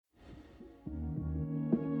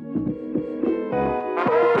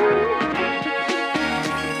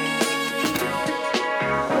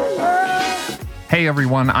Hey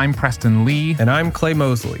everyone, I'm Preston Lee. And I'm Clay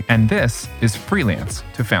Mosley. And this is Freelance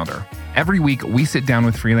to Founder. Every week, we sit down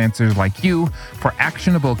with freelancers like you for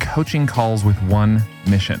actionable coaching calls with one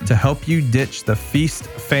mission: to help you ditch the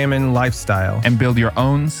feast-famine lifestyle and build your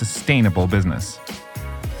own sustainable business.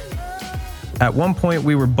 At one point,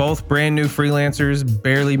 we were both brand new freelancers,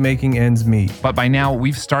 barely making ends meet. But by now,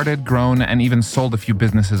 we've started, grown, and even sold a few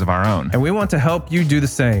businesses of our own. And we want to help you do the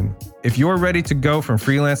same. If you're ready to go from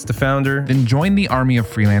freelance to founder, then join the army of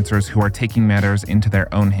freelancers who are taking matters into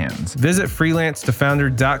their own hands. Visit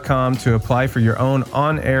freelancetofounder.com to apply for your own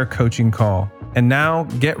on-air coaching call. And now,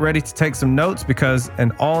 get ready to take some notes because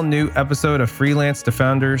an all-new episode of Freelance to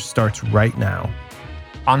Founder starts right now.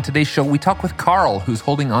 On today's show, we talk with Carl, who's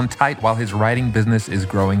holding on tight while his writing business is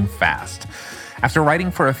growing fast. After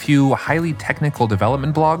writing for a few highly technical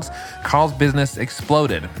development blogs, Carl's business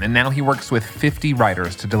exploded, and now he works with 50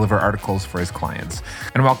 writers to deliver articles for his clients.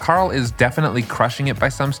 And while Carl is definitely crushing it by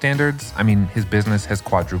some standards, I mean, his business has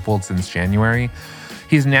quadrupled since January,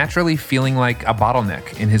 he's naturally feeling like a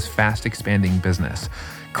bottleneck in his fast-expanding business.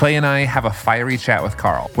 Clay and I have a fiery chat with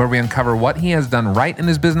Carl, where we uncover what he has done right in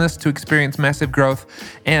his business to experience massive growth,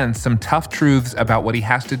 and some tough truths about what he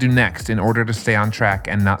has to do next in order to stay on track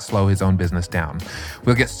and not slow his own business down.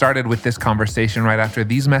 We'll get started with this conversation right after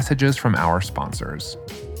these messages from our sponsors.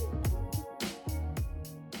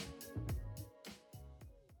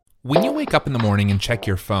 When you wake up in the morning and check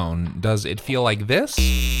your phone, does it feel like this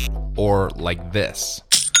or like this?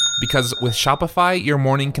 Because with Shopify, your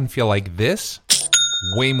morning can feel like this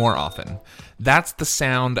way more often. That's the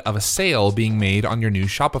sound of a sale being made on your new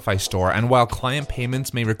Shopify store. And while client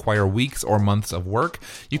payments may require weeks or months of work,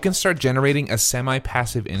 you can start generating a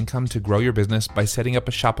semi-passive income to grow your business by setting up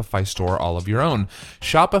a Shopify store all of your own.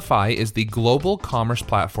 Shopify is the global commerce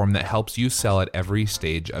platform that helps you sell at every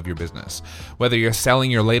stage of your business. Whether you're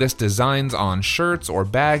selling your latest designs on shirts or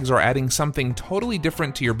bags or adding something totally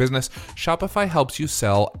different to your business, Shopify helps you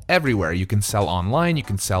sell everywhere. You can sell online, you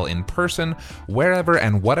can sell in person, wherever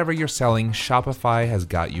and whatever you're selling, Shopify has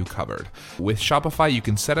got you covered. With Shopify, you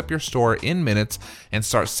can set up your store in minutes and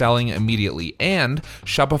start selling immediately. And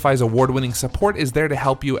Shopify's award-winning support is there to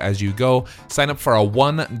help you as you go. Sign up for a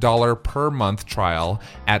 $1 per month trial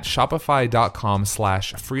at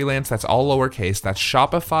shopify.com/freelance. That's all lowercase. That's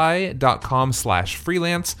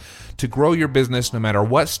shopify.com/freelance to grow your business no matter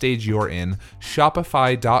what stage you're in.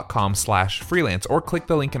 Shopify.com/freelance, or click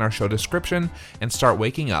the link in our show description and start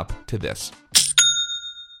waking up to this.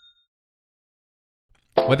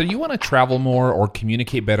 Whether you want to travel more or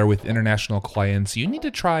communicate better with international clients, you need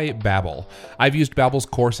to try Babbel. I've used Babbel's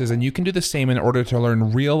courses, and you can do the same in order to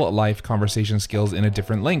learn real-life conversation skills in a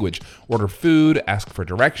different language. Order food, ask for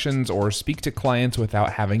directions, or speak to clients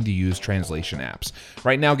without having to use translation apps.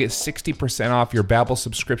 Right now, get 60% off your Babbel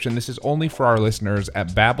subscription. This is only for our listeners at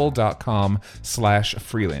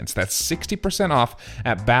babbel.com/freelance. That's 60% off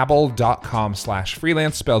at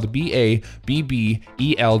babbel.com/freelance, spelled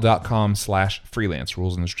BABBEL.com/freelance.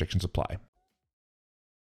 Rules and restrictions apply.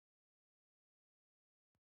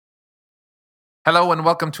 Hello and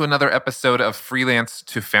welcome to another episode of Freelance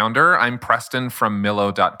to Founder. I'm Preston from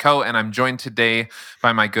Millo.co, and I'm joined today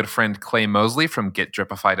by my good friend Clay Mosley from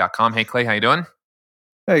GetDripify.com. Hey Clay, how you doing?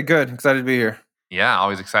 Hey, good. Excited to be here. Yeah,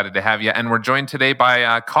 always excited to have you. And we're joined today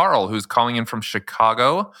by Carl, who's calling in from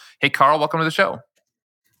Chicago. Hey Carl, welcome to the show.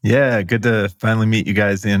 Yeah, good to finally meet you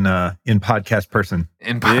guys in podcast person.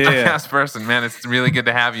 In podcast person, man, it's really good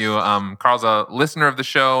to have you. Carl's a listener of the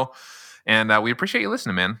show, and we appreciate you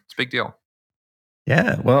listening, man. It's a big deal.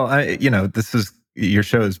 Yeah, well, your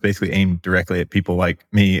show is basically aimed directly at people like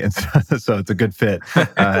me, and so it's a good fit.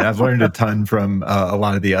 I've learned a ton from a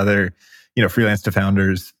lot of the other, freelance to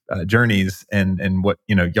founders journeys, and what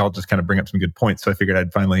y'all just kind of bring up some good points. So I figured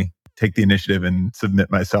I'd finally take the initiative and submit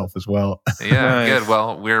myself as well. Yeah, good.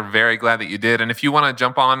 Well, we're very glad that you did. And if you want to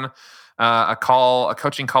jump on a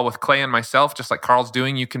coaching call with Clay and myself, just like Carl's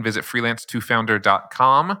doing, you can visit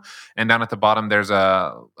freelancetofounder.com. And down at the bottom, there's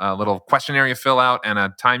a little questionnaire you fill out and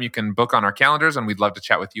a time you can book on our calendars. And we'd love to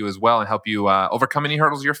chat with you as well and help you overcome any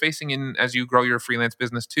hurdles you're facing as you grow your freelance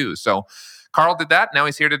business too. So Carl did that. Now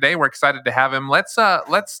he's here today. We're excited to have him. Let's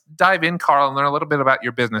dive in, Carl, and learn a little bit about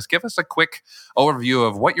your business. Give us a quick overview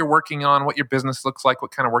of what you're working on, what your business looks like,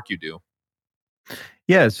 what kind of work you do.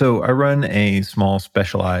 Yeah, so I run a small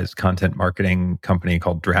specialized content marketing company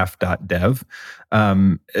called Draft.dev.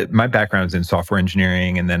 My background is in software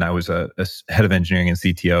engineering, and then I was a head of engineering and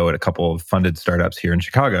CTO at a couple of funded startups here in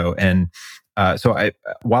Chicago. And So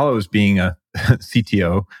while I was being a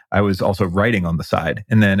CTO, I was also writing on the side.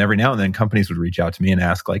 And then every now and then companies would reach out to me and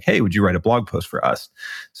ask like, hey, would you write a blog post for us?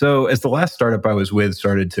 So as the last startup I was with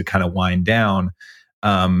started to kind of wind down,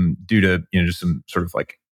 due to, just some sort of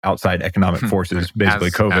like outside economic forces, basically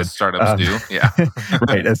COVID. As startups do, yeah.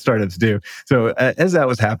 Right, as startups do. So as that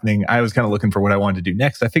was happening, I was kind of looking for what I wanted to do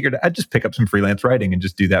next. I figured I'd just pick up some freelance writing and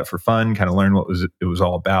just do that for fun, kind of learn what it was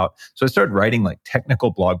all about. So I started writing like technical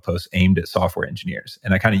blog posts aimed at software engineers.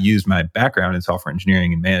 And I kind of used my background in software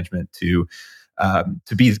engineering and management to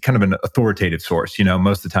be kind of an authoritative source.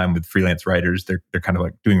 Most of the time with freelance writers, they're kind of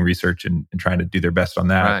like doing research and trying to do their best on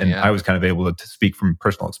that. Right, and yeah. I was kind of able to speak from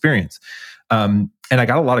personal experience. And I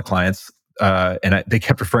got a lot of clients, and they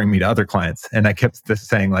kept referring me to other clients. And I kept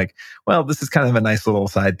saying like, well, this is kind of a nice little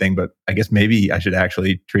side thing, but I guess maybe I should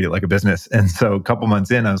actually treat it like a business. And so a couple months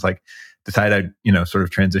in, I was like, decide I'd, sort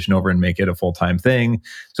of transition over and make it a full-time thing.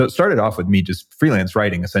 So it started off with me just freelance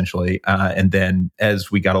writing essentially. And then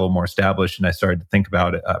as we got a little more established and I started to think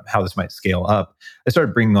about how this might scale up, I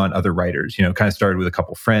started bringing on other writers, kind of started with a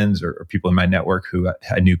couple friends or people in my network who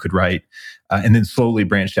I knew could write, and then slowly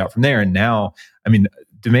branched out from there. And now,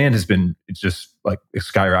 demand has been just like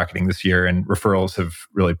skyrocketing this year, and referrals have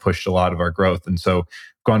really pushed a lot of our growth. And so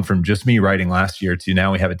gone from just me writing last year to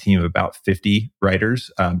now we have a team of about 50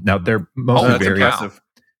 writers. Now they're mostly that's very impressive.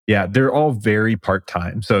 Yeah, they're all very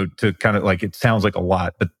part-time. So to kind of like, it sounds like a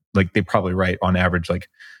lot, but like they probably write on average like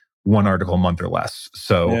one article a month or less.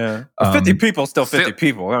 So 50 people, still 50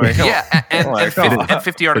 people. I mean, yeah, and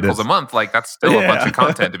 50 articles a month, like that's still a bunch of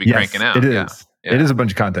content to be cranking out. It is. Yeah. It is a bunch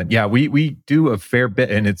of content. Yeah, we do a fair bit,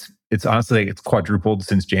 and it's honestly it's quadrupled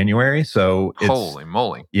since January. So holy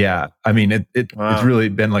moly! Yeah, it's really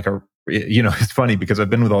been like it's funny because I've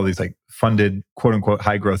been with all these like funded quote unquote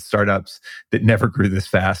high growth startups that never grew this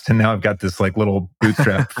fast, and now I've got this like little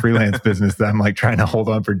bootstrap freelance business that I'm like trying to hold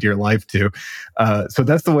on for dear life to. So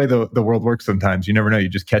that's the way the world works. Sometimes you never know. You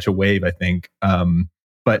just catch a wave, I think.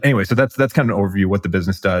 But anyway, so that's kind of an overview of what the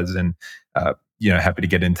business does, and happy to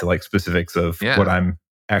get into like specifics of what I'm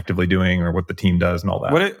actively doing or what the team does and all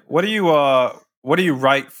that. What do you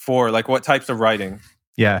write for? Like what types of writing?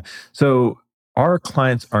 Yeah, so our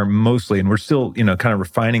clients are mostly, and we're still kind of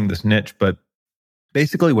refining this niche, but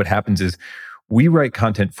basically what happens is we write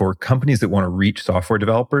content for companies that want to reach software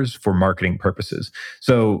developers for marketing purposes.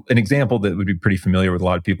 So an example that would be pretty familiar with a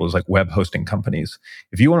lot of people is like web hosting companies.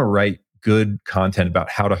 If you want to write good content about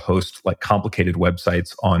how to host like complicated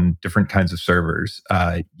websites on different kinds of servers,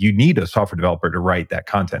 you need a software developer to write that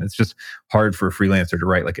content. It's just hard for a freelancer to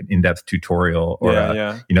write like an in-depth tutorial or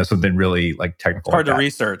something really like technical. It's hard to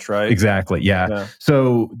research, right? Exactly. Yeah.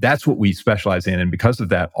 So that's what we specialize in. And because of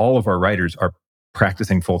that, all of our writers are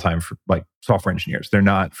practicing full-time for like software engineers. They're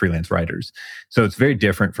not freelance writers. So it's very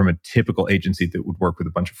different from a typical agency that would work with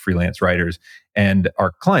a bunch of freelance writers. And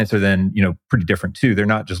our clients are then, pretty different too. They're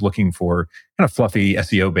not just looking for kind of fluffy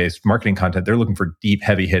SEO-based marketing content. They're looking for deep,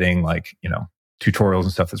 heavy-hitting, like, tutorials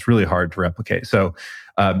and stuff that's really hard to replicate. So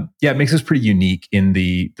it makes us pretty unique in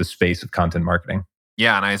the space of content marketing.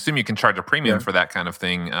 Yeah, and I assume you can charge a premium for that kind of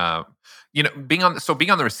thing. Being on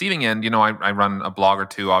the receiving end, I run a blog or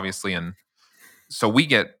two, obviously, and so we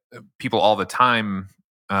get people all the time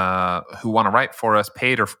who want to write for us,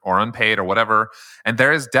 paid or unpaid or whatever. And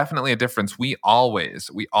there is definitely a difference. We always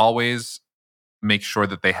make sure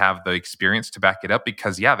that they have the experience to back it up,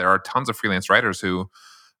 because there are tons of freelance writers who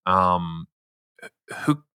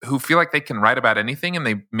feel like they can write about anything, and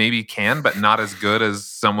they maybe can, but not as good as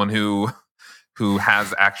someone who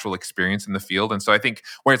has actual experience in the field. And so I think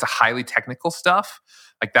where it's a highly technical stuff,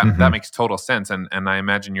 like that, that makes total sense. And I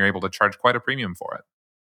imagine you're able to charge quite a premium for it.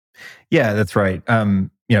 Yeah, that's right.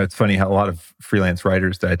 It's funny how a lot of freelance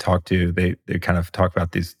writers that I talk to, they kind of talk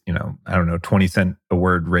about these, 20 cent a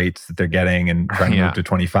word rates that they're getting and trying to move to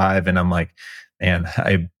 25. And I'm like, man,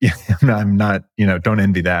 I'm not, don't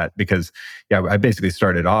envy that, because I basically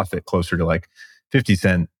started off at closer to like 50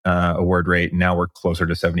 cent a word rate. And now we're closer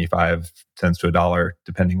to 75 cents to $1,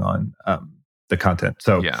 depending on the content.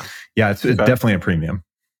 So it's definitely a premium.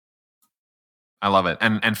 I love it.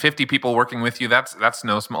 And 50 people working with you, that's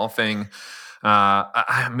no small thing.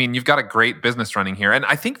 You've got a great business running here. And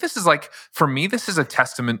I think this is like, for me, this is a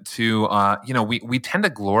testament to, we tend to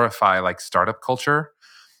glorify like startup culture.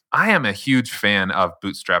 I am a huge fan of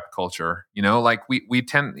bootstrap culture. Like we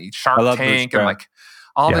tend Shark Tank and like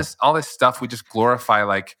all this stuff. We just glorify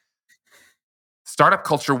like startup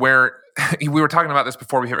culture where we were talking about this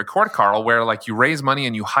before we hit record, Carl, where like you raise money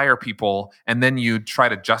and you hire people and then you try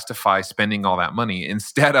to justify spending all that money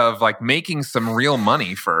instead of like making some real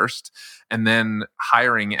money first and then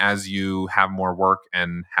hiring as you have more work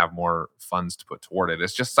and have more funds to put toward it.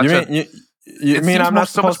 It's just such you mean I'm not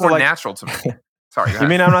so much supposed to more like, natural to me. Sorry. You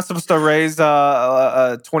mean I'm not supposed to raise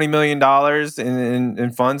 $20 million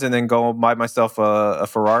in funds and then go buy myself a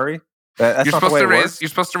Ferrari? That's you're not the way it works. You're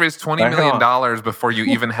supposed to raise $20 million before you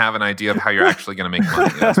even have an idea of how you're actually going to make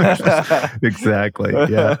money. That's what you're supposed to do. Exactly.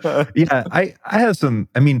 Yeah. Yeah. I have some,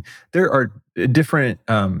 I mean, there are different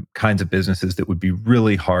kinds of businesses that would be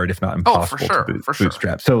really hard, if not impossible, to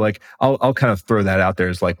bootstrap. So like, I'll kind of throw that out there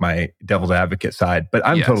as like my devil's advocate side, but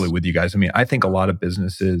I'm totally with you guys. I mean, I think a lot of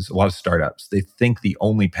businesses, a lot of startups, they think the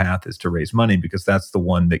only path is to raise money because that's the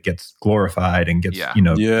one that gets glorified and gets,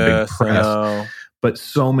 big press. But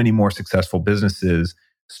so many more successful businesses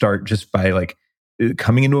start just by like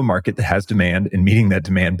coming into a market that has demand and meeting that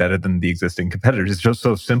demand better than the existing competitors. It's just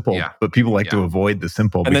so simple, but people like to avoid the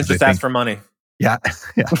simple. And then just ask for money. Yeah.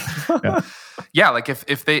 Yeah, like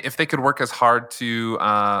if they could work as hard to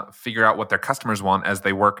figure out what their customers want as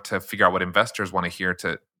they work to figure out what investors want to hear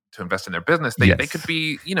to invest in their business, they could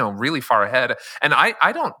be, really far ahead. And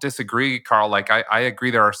I don't disagree, Carl. Like I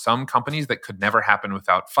agree there are some companies that could never happen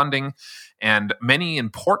without funding and many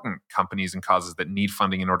important companies and causes that need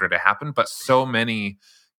funding in order to happen. But so many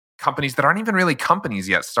companies that aren't even really companies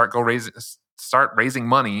yet start raising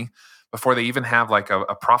money before they even have like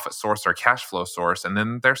a profit source or a cash flow source. And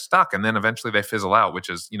then they're stuck. And then eventually they fizzle out, which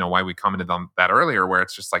is, why we commented on that earlier, where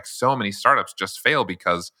it's just like so many startups just fail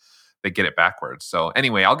because they get it backwards. So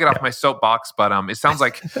anyway, I'll get off my soapbox, but it sounds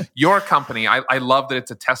like your company, I love that it's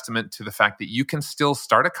a testament to the fact that you can still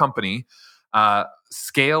start a company,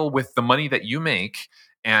 scale with the money that you make,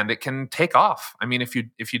 and it can take off. I mean, if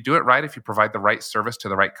you do it right, if you provide the right service to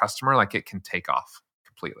the right customer, like it can take off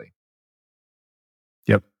completely.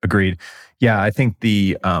 Yep. Agreed. Yeah. I think I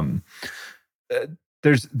don't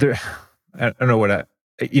know what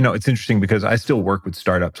it's interesting because I still work with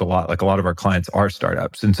startups a lot. Like a lot of our clients are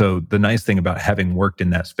startups. And so the nice thing about having worked in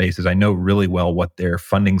that space is I know really well what their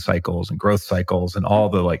funding cycles and growth cycles and all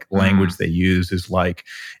the like language they use is like.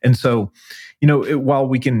 And so,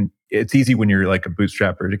 while it's easy when you're like a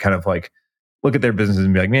bootstrapper to kind of like look at their businesses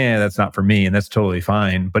and be like, man, that's not for me. And that's totally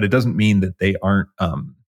fine. But it doesn't mean that they aren't,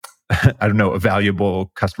 a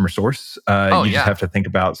valuable customer source. Just have to think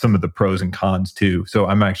about some of the pros and cons too. So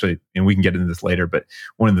I'm actually, and we can get into this later, but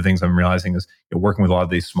one of the things I'm realizing is working with a lot of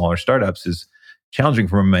these smaller startups is challenging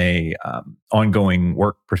from a ongoing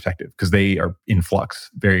work perspective because they are in flux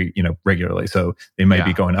very, regularly. So they might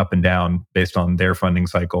be going up and down based on their funding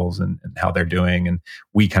cycles and how they're doing. And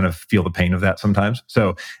we kind of feel the pain of that sometimes.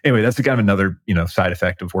 So anyway, that's kind of another, side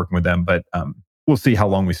effect of working with them. But we'll see how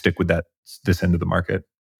long we stick with this end of the market.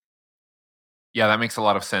 Yeah, that makes a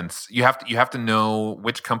lot of sense. You have to know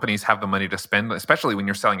which companies have the money to spend, especially when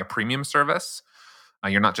you're selling a premium service.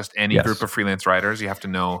 You're not just any group of freelance writers. You have to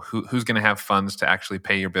know who's going to have funds to actually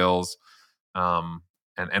pay your bills,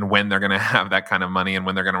 and when they're going to have that kind of money and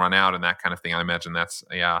when they're going to run out and that kind of thing. I imagine that's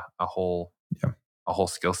a whole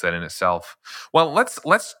skill set in itself. Well, let's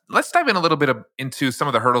dive in a little bit into some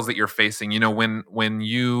of the hurdles that you're facing. When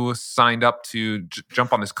you signed up to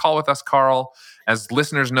jump on this call with us, Carl, as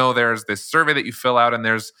listeners know, there's this survey that you fill out, and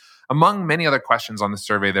there's, among many other questions on the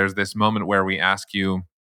survey, there's this moment where we ask you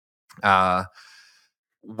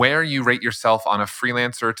where you rate yourself on a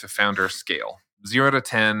freelancer to founder scale, 0 to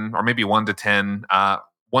 10, or maybe 1 to 10.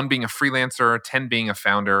 1 being a freelancer, 10 being a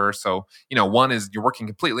founder. So, 1 is you're working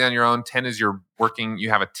completely on your own. 10 is you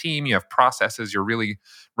have a team, you have processes, you're really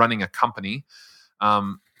running a company.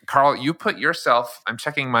 Carl, you put yourself, I'm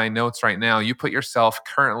checking my notes right now, you put yourself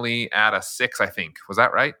currently at a 6, I think. Was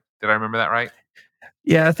that right? Did I remember that right?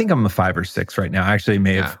 Yeah, I think I'm a 5 or 6 right now. I actually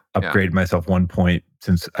may have upgraded myself 1 point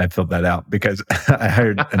since I filled that out because I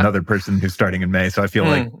hired another person who's starting in May. So I feel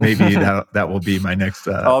like maybe that will be my next.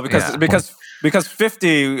 Because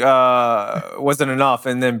 50 wasn't enough,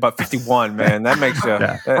 but 51, man, that makes you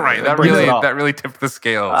right. That really tipped the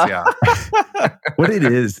scales. Yeah.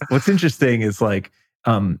 What's interesting is like.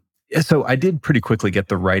 So I did pretty quickly get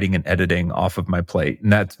the writing and editing off of my plate, and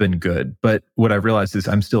that's been good. But what I realized is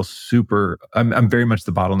I'm still I'm very much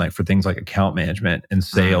the bottleneck for things like account management and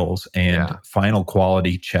sales and final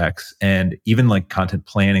quality checks and even like content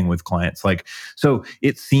planning with clients. Like, so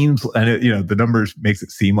it seems, and the numbers makes it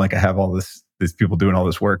seem like I have all these people doing all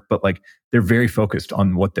this work, but like they're very focused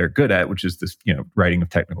on what they're good at, which is this, writing of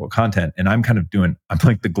technical content. And I'm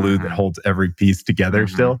like the glue that holds every piece together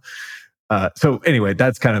still. So anyway,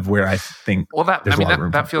 that's kind of where I think. Well, there's a lot of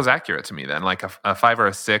room that for feels accurate to me then, like a 5 or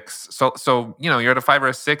a 6. So you're at a 5 or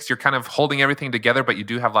a 6. You're kind of holding everything together, but you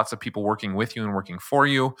do have lots of people working with you and working for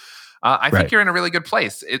you. I think Right. you're in a really good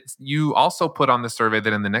place. You also put on the survey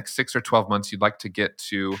that in the next 6 or 12 months, you'd like to get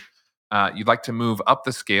to, you'd like to move up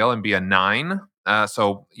the scale and be a 9.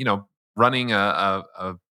 So running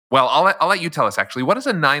well, I'll let you tell us actually. What does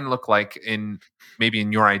a 9 look like in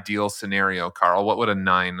your ideal scenario, Carl? What would a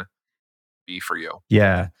 9 be for you?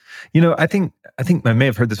 Yeah. I think I may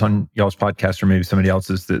have heard this on y'all's podcast or maybe somebody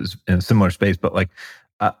else's that is in a similar space, but like,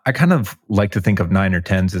 I kind of like to think of 9 or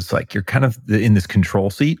 10s as like you're kind of in this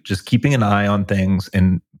control seat, just keeping an eye on things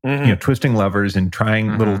and twisting levers and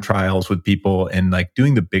trying little trials with people and like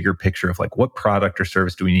doing the bigger picture of like what product or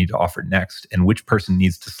service do we need to offer next and which person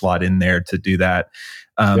needs to slot in there to do that.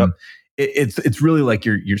 It's really like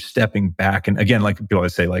you're stepping back, and again, like people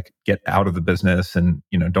always say, like get out of the business and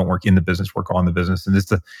don't work in the business, work on the business. And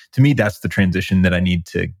to me, that's the transition that I need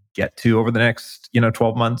to get to over the next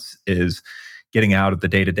 12 months is getting out of the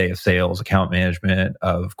day-to-day of sales, account management,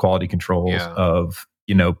 of quality controls, of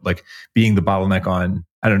like being the bottleneck on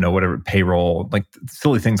whatever payroll, like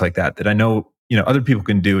silly things like that I know other people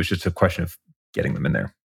can do. It's just a question of getting them in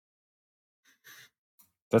there.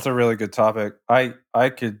 That's a really good topic. I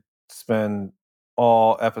could spend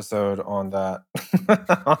all episode on that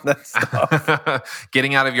on that stuff.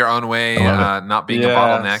 Getting out of your own way, not being a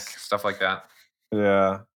bottleneck, stuff like that.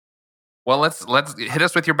 Yeah. Well, let's hit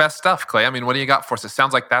us with your best stuff, Clay. I mean, what do you got for us? It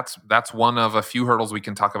sounds like that's one of a few hurdles we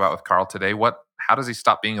can talk about with Carl today. How does he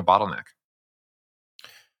stop being a bottleneck?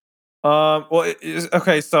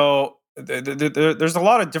 Okay. So there's a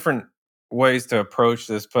lot of different ways to approach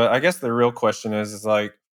this, but I guess the real question is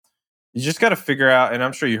like, you just got to figure out, and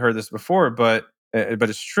I'm sure you heard this before, but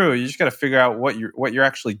it's true. You just got to figure out what you're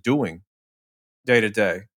actually doing day to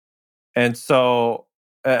day. And so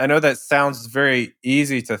I know that sounds very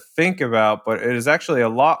easy to think about, but it is actually a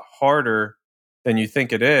lot harder than you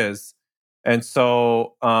think it is. And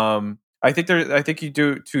so I think you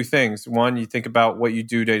do two things. One, you think about what you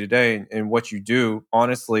do day to day, and what you do,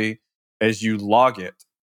 honestly, is you log it,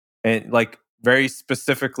 and like very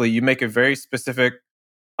specifically, you make a very specific.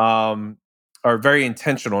 Or very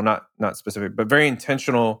intentional, not specific, but very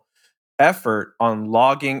intentional effort on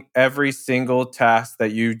logging every single task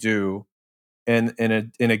that you do in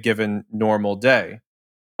a given normal day.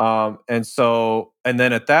 And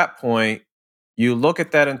then at that point, you look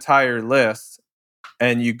at that entire list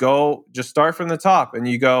and you go, just start from the top and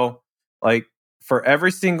you go like for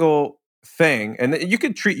every single thing. And you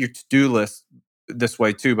could treat your to-do list this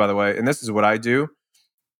way too, by the way. And this is what I do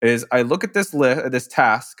is I look at this list, this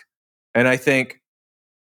task, and I think,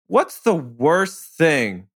 what's the worst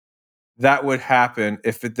thing that would happen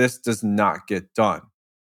if this does not get done?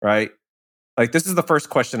 Right? Like this is the first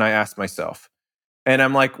question I ask myself. And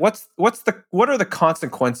I'm like, what are the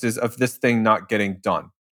consequences of this thing not getting done?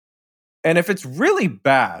 And if it's really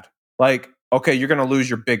bad, like, okay, you're going to lose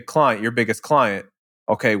your big client, your biggest client.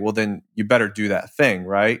 Okay, well then you better do that thing,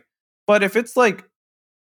 right? But if it's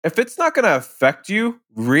not going to affect you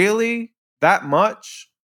really that much,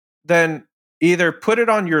 then either put it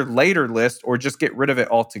on your later list or just get rid of it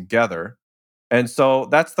altogether. And so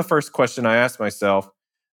that's the first question I ask myself.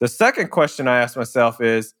 The second question I ask myself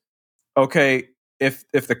is, okay, if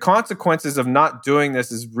the consequences of not doing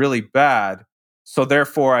this is really bad, so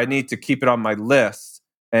therefore I need to keep it on my list.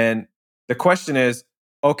 And the question is,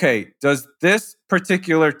 okay, does this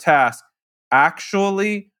particular task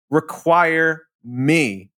actually require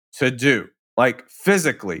me to do? Like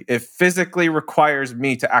physically, it physically requires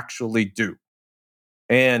me to actually do.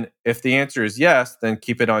 And if the answer is yes, then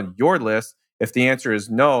keep it on your list. If the answer is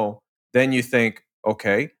no, then you think,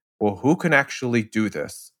 okay, well, who can actually do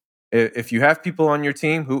this? If you have people on your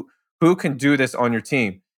team, who can do this on your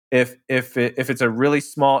team? If it's a really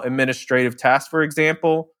small administrative task, for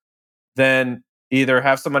example, then either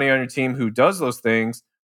have somebody on your team who does those things,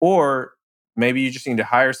 or maybe you just need to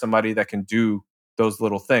hire somebody that can do those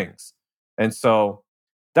little things. And so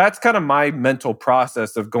that's kind of my mental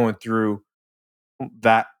process of going through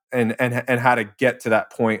that and how to get to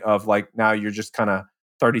that point of like, now you're just kind of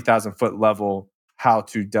 30,000 foot level, how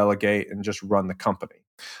to delegate and just run the company.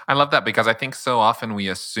 I love that because I think so often we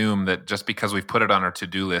assume that just because we've put it on our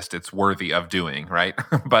to-do list, it's worthy of doing, right?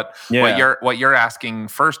 But what you're asking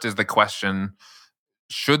first is the question,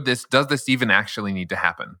 does this even actually need to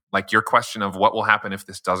happen? Like your question of what will happen if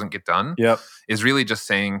this doesn't get done is really just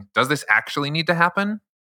saying, does this actually need to happen?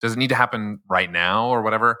 Does it need to happen right now or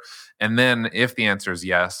whatever? And then if the answer is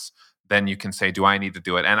yes, then you can say, do I need to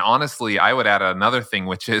do it? And honestly, I would add another thing,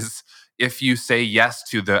 which is if you say yes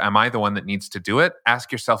to am I the one that needs to do it?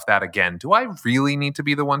 Ask yourself that again. Do I really need to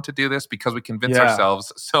be the one to do this? Because we convince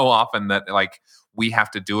ourselves so often that like we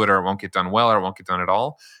have to do it or it won't get done well or it won't get done at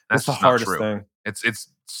all. That's the just not hardest true. thing. It's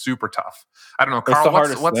super tough. I don't know, It's the Carl.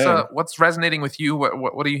 hardest thing. What's resonating with you?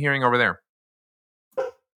 What are you hearing over there?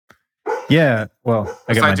 Yeah, well,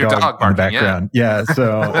 I got my Besides your dog in the barking, background. Yeah,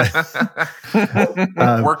 so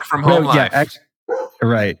work from home life.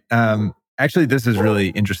 Right. Actually, this is really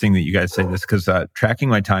interesting that you guys say this because tracking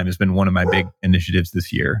my time has been one of my big initiatives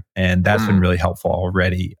this year, and that's been really helpful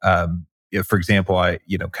already. For example, I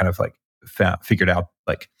kind of like figured out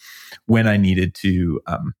like when I needed to.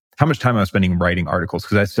 How much time I was spending writing articles,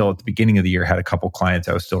 because I still at the beginning of the year had a couple clients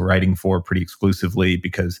I was still writing for pretty exclusively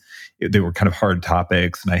because they were kind of hard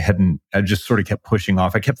topics, and I just sort of kept pushing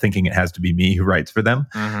off. I kept thinking it has to be me who writes for them.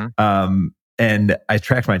 And I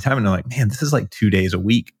tracked my time and I'm like, man, this is like 2 days a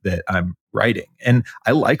week that I'm writing. And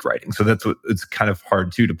I like writing. So it's kind of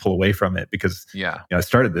hard too to pull away from it because I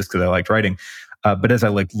started this because I liked writing. But as I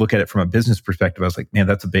look at it from a business perspective, I was like, man,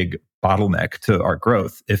 that's a big bottleneck to our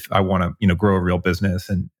growth. If I want to, grow a real business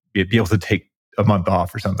and be able to take a month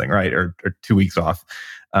off or something, right? Or 2 weeks off.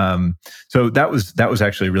 So that was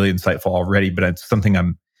actually really insightful already, but it's something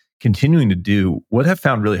I'm continuing to do. What I've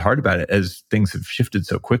found really hard about it as things have shifted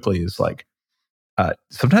so quickly is like,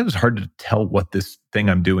 sometimes it's hard to tell what this thing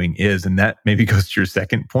I'm doing is. And that maybe goes to your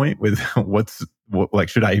second point with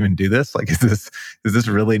should I even do this? Like, is this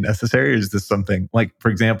really necessary? Or is this something like,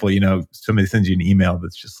 for example, somebody sends you an email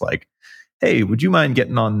that's just like, hey, would you mind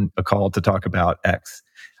getting on a call to talk about X?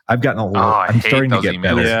 I've gotten a lot. I'm starting to get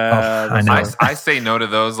emails. better. Yeah, I know. I say no to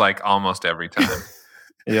those like almost every time.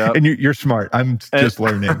 Yeah, and you're smart. I'm just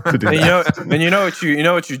learning to do that. And you know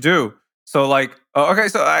what you do. So like, okay,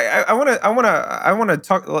 so I want to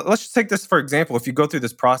talk. Let's just take this for example. If you go through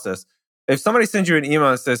this process, if somebody sends you an email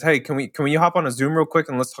and says, "Hey, can we hop on a Zoom real quick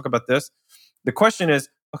and let's talk about this?" The question is,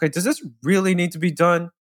 okay, does this really need to be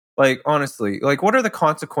done? Like honestly, like what are the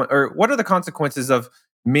consequences of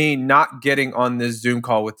me not getting on this Zoom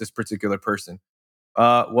call with this particular person?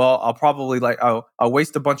 Well, I'll probably I'll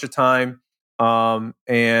waste a bunch of time.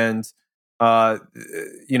 And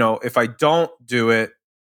if I don't do it,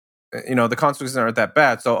 the consequences aren't that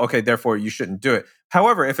bad. So, okay, therefore you shouldn't do it.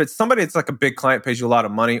 However, if it's somebody that's like a big client, pays you a lot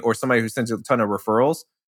of money, or somebody who sends you a ton of referrals,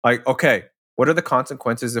 like, okay, what are the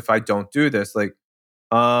consequences if I don't do this? Like,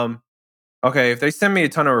 okay, if they send me a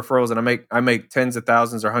ton of referrals and I make tens of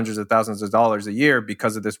thousands or hundreds of thousands of dollars a year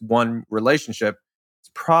because of this one relationship, it's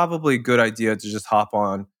probably a good idea to just hop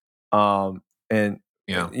on and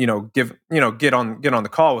get on the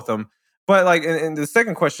call with them. But like, and the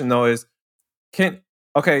second question though is,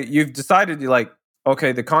 you've decided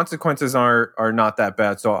okay, the consequences are not that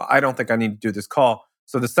bad, so I don't think I need to do this call.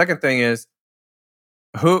 So the second thing is,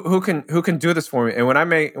 who can do this for me? And when I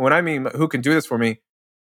mean who can do this for me,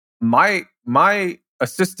 my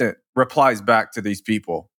assistant replies back to these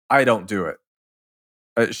people. I don't do it.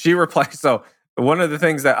 She replies. So one of the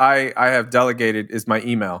things that I have delegated is my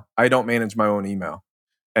email. I don't manage my own email.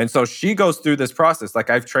 And so she goes through this process. Like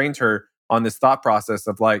I've trained her on this thought process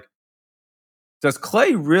of like, does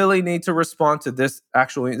Clay really need to respond to this?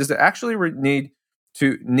 Does it actually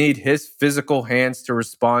need his physical hands to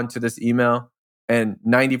respond to this email? And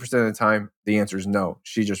 90% of the time, the answer is no.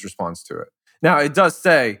 She just responds to it. Now, it does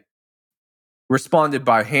say responded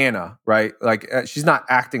by Hannah, right? Like she's not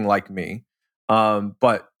acting like me,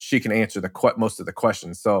 but she can answer most of the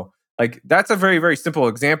questions. So like that's a very, very simple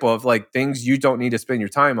example of like things you don't need to spend your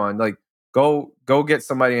time on. Like go get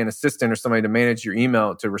somebody, an assistant or somebody to manage your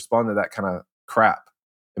email to respond to that kind of crap,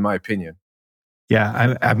 in my opinion.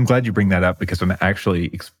 Yeah, I'm glad you bring that up because I'm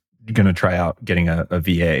actually going to try out getting a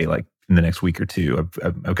VA like in the next week or two.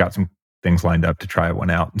 I've got some things lined up to try one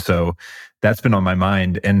out. And so that's been on my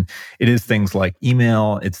mind. And it is things like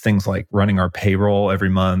email. It's things like running our payroll every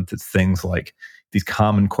month. It's things like these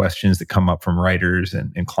common questions that come up from writers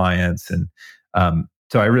and clients. And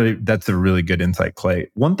so that's a really good insight,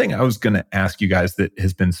 Clay. One thing I was going to ask you guys that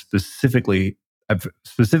has been I've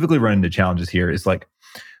specifically run into challenges here is like,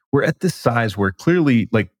 we're at this size where clearly,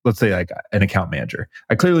 like, let's say like an account manager,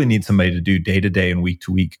 I clearly need somebody to do day-to-day and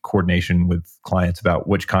week-to-week coordination with clients about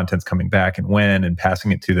which content's coming back and when and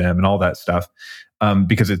passing it to them and all that stuff,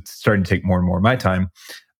 because it's starting to take more and more of my time.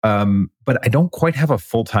 But I don't quite have a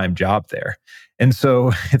full-time job there. And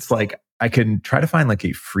so it's like, I can try to find like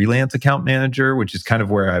a freelance account manager, which is kind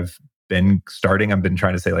of where I've been starting. I've been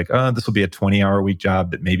trying to say like, oh, this will be a 20-hour a week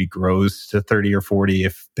job that maybe grows to 30 or 40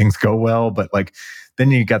 if things go well. But like,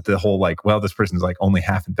 then you got the whole like, well, this person's like only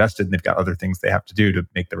half invested and they've got other things they have to do to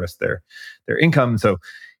make the rest of their income. So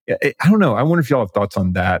I don't know. I wonder if y'all have thoughts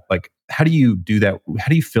on that. Like, how do you do that? How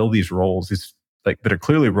do you fill these roles? These like that are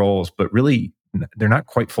clearly roles, but really they're not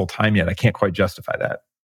quite full time yet. I can't quite justify that.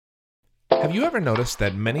 Have you ever noticed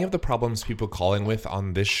that many of the problems people call in with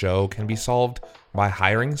on this show can be solved by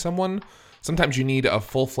hiring someone? Sometimes you need a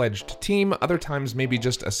full-fledged team, other times maybe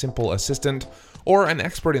just a simple assistant, or an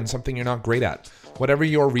expert in something you're not great at. Whatever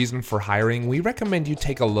your reason for hiring, we recommend you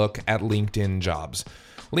take a look at LinkedIn Jobs.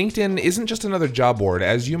 LinkedIn isn't just another job board.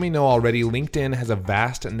 As you may know already, LinkedIn has a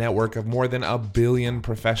vast network of more than 1 billion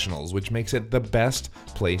professionals, which makes it the best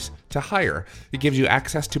place to hire. It gives you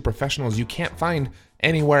access to professionals you can't find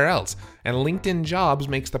anywhere else. And LinkedIn Jobs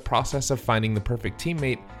makes the process of finding the perfect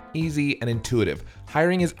teammate easy and intuitive.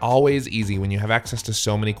 Hiring is always easy when you have access to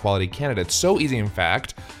so many quality candidates. So easy, in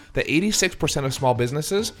fact, that 86% of small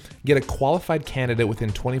businesses get a qualified candidate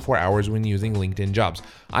within 24 hours when using LinkedIn Jobs.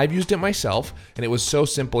 I've used it myself, and it was so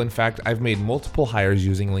simple. In fact, I've made multiple hires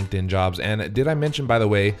using LinkedIn Jobs. And did I mention, by the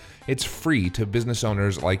way, it's free to business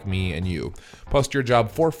owners like me and you. Post your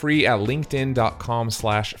job for free at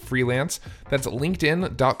linkedin.com/freelance. That's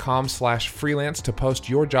linkedin.com/freelance to post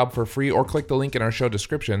your job for free, or click the link in our show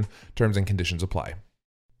description. Terms and conditions apply.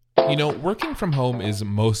 You know, working from home is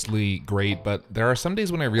mostly great, but there are some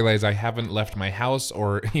days when I realize I haven't left my house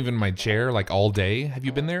or even my chair like all day. Have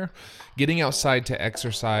you been there? Getting outside to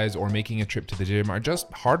exercise or making a trip to the gym are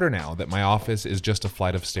just harder now that my office is just a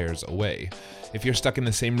flight of stairs away. If you're stuck in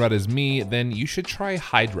the same rut as me, then you should try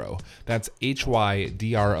Hydrow. That's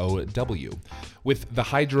HYDROW. With the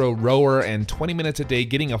Hydrow rower and 20 minutes a day,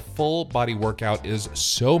 getting a full body workout is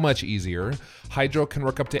so much easier. Hydrow can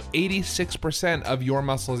work up to 86% of your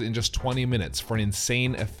muscles in just 20 minutes for an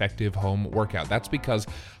insane effective home workout. That's because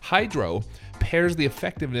Hydrow pairs the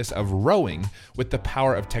effectiveness of rowing with the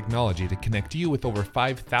power of technology to connect you with over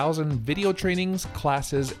 5,000 video trainings,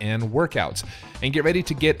 classes, and workouts. And get ready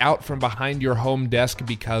to get out from behind your home desk,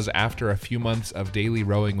 because after a few months of daily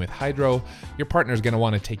rowing with Hydrow, your partner's going to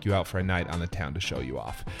want to take you out for a night on the town to show you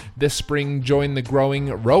off. This spring, join the growing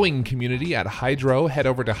rowing community at Hydrow. Head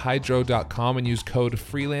over to hydrow.com and use code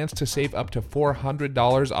FREELANCE to save up to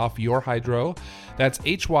 $400 off your Hydrow. That's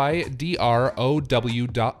HYDROW.com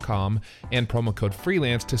and promo code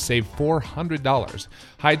FREELANCE to save $400.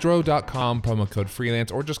 Hydrow.com, promo code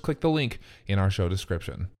FREELANCE, or just click the link in our show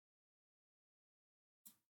description.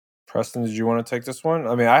 Preston, did you want to take this one?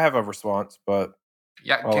 I mean, I have a response, but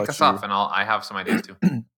yeah, kick us off, and I have some ideas too.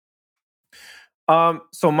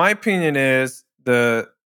 So my opinion is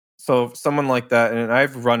so someone like that, and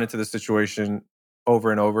I've run into this situation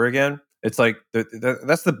over and over again. It's like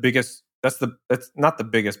that's the biggest. That's not the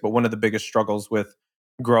biggest, but one of the biggest struggles with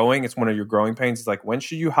growing. It's one of your growing pains. It's like, when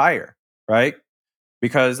should you hire, right?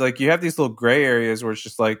 Because like you have these little gray areas where it's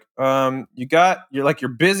just like you're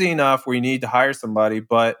busy enough where you need to hire somebody,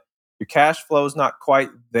 but your cash flow is not quite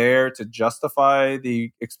there to justify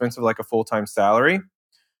the expense of like a full-time salary.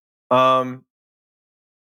 My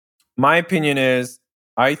opinion is,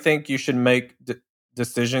 I think you should make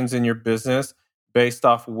decisions in your business based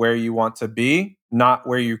off where you want to be, not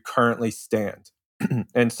where you currently stand.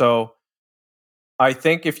 And so I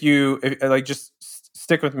think if just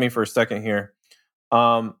stick with me for a second here.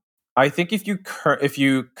 I think if you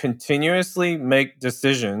continuously make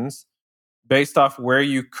decisions based off where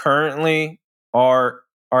you currently are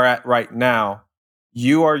at right now,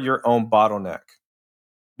 you are your own bottleneck.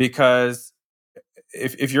 Because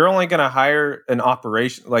if you're only going to hire an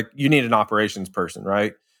operation, like you need an operations person,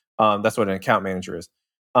 right? That's what an account manager is.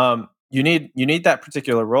 You need that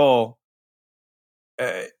particular role,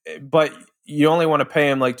 but you only want to pay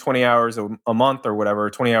him like 20 hours a month or whatever,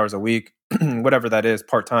 20 hours a week, whatever that is,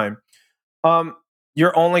 part-time.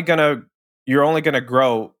 You're only gonna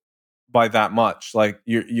grow by that much. Like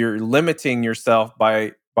you're limiting yourself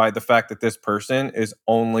by the fact that this person is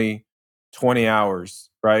only 20 hours,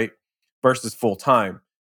 right? Versus full-time.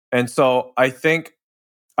 And so I think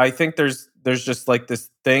there's just like this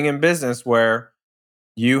thing in business where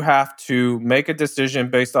you have to make a decision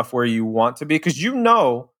based off where you want to be, because you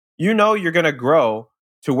know you're going to grow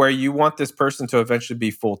to where you want this person to eventually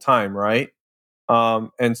be full-time, right?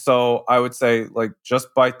 And so I would say, like,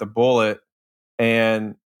 just bite the bullet,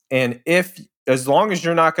 and as long as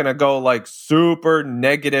you're not going to go like super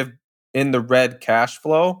negative in the red cash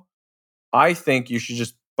flow, I think you should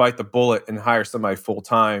just bite the bullet and hire somebody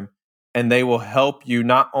full-time, and they will help you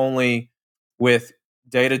not only with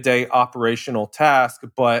day-to-day operational tasks,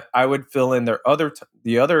 but I would fill in their other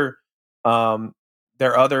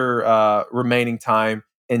remaining time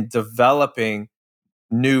in developing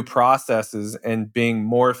new processes and being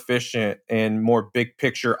more efficient and more big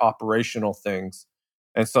picture operational things.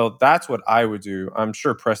 And so that's what I would do. I'm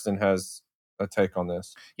sure Preston has a take on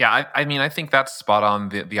this. Yeah, I mean, I think that's spot on.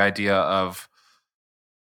 The idea of,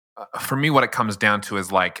 for me, what it comes down to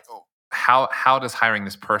is like, how does hiring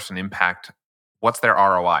this person impact? What's their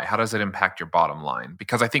ROI? How does it impact your bottom line?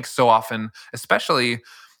 Because I think so often, especially,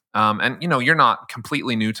 and you're not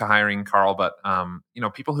completely new to hiring, Carl, but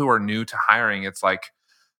people who are new to hiring, it's like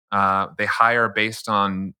they hire based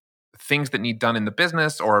on things that need done in the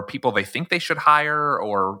business, or people they think they should hire,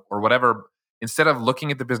 or whatever, instead of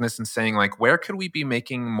looking at the business and saying, like, where could we be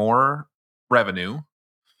making more revenue,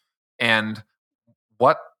 and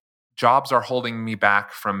what jobs are holding me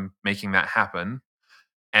back from making that happen,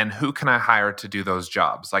 and who can I hire to do those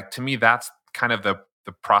jobs? Like, to me, that's kind of the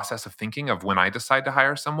process of thinking of when I decide to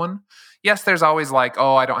hire someone. Yes, there's always like,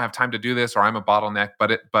 oh, I don't have time to do this, or I'm a bottleneck,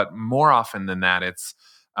 but more often than that, it's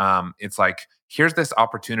like, here's this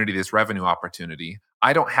opportunity, this revenue opportunity.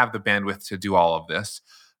 I don't have the bandwidth to do all of this.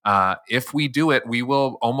 If we do it, we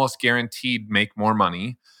will almost guaranteed make more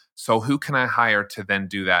money. So who can I hire to then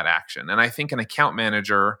do that action? And I think an account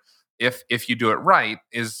manager, if you do it right,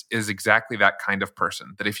 is exactly that kind of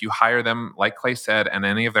person. That if you hire them, like Clay said, and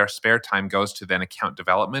any of their spare time goes to then account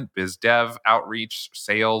development, biz dev, outreach,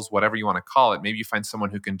 sales, whatever you want to call it, maybe you find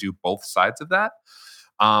someone who can do both sides of that,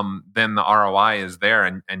 then the ROI is there,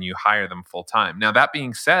 and you hire them full time. Now, that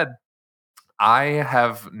being said, I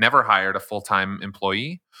have never hired a full-time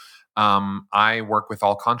employee. I work with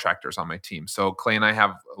all contractors on my team. So Clay and I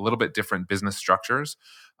have a little bit different business structures.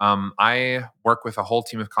 I work with a whole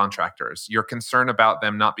team of contractors. Your concern about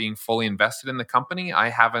them not being fully invested in the company, I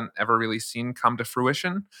haven't ever really seen come to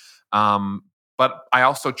fruition. But I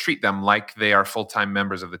also treat them like they are full-time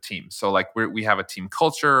members of the team. So like we have a team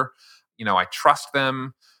culture. I trust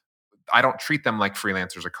them. I don't treat them like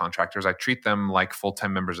freelancers or contractors. I treat them like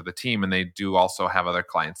full-time members of the team, and they do also have other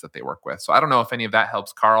clients that they work with. So I don't know if any of that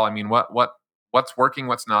helps, Carl. I mean, what's working,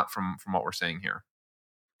 what's not from what we're saying here?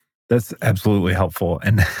 That's absolutely helpful.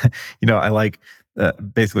 And, I like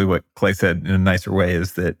basically what Clay said in a nicer way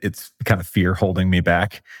is that it's kind of fear holding me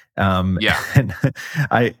back. Yeah. And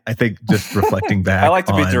I think just reflecting back. I like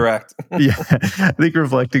to be direct. Yeah. I think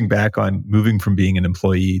reflecting back on moving from being an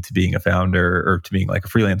employee to being a founder, or to being like a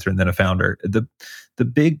freelancer and then a founder, the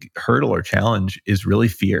big hurdle or challenge is really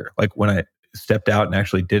fear. Like when I stepped out and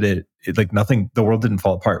actually did it, like nothing, the world didn't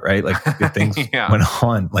fall apart, right? Like things went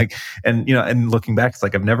on. Like, and looking back, it's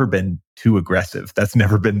like I've never been too aggressive. That's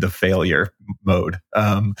never been the failure mode.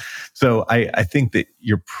 So I think that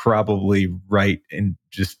you're probably right. And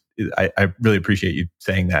just, I really appreciate you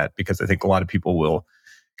saying that, because I think a lot of people will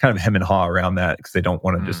kind of hem and haw around that because they don't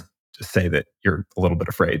want to just say that you're a little bit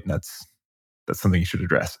afraid. And that's something you should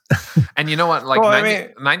address. And you know what? Like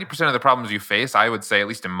 90% of the problems you face, I would say, at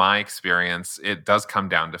least in my experience, it does come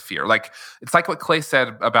down to fear. Like, it's like what Clay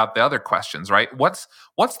said about the other questions, right? What's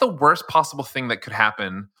the worst possible thing that could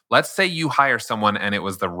happen? Let's say you hire someone and it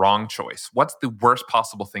was the wrong choice. What's the worst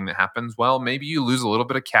possible thing that happens? Well, maybe you lose a little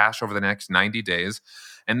bit of cash over the next 90 days.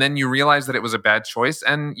 And then you realize that it was a bad choice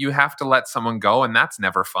and you have to let someone go. And that's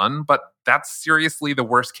never fun, but that's seriously the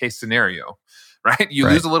worst case scenario. Right? You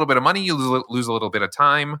lose a little bit of money, you lose a little bit of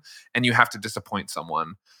time, and you have to disappoint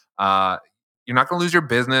someone. You're not going to lose your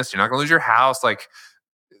business. You're not going to lose your house. Like,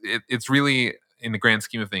 it's really, in the grand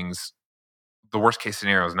scheme of things, the worst case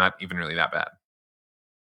scenario is not even really that bad.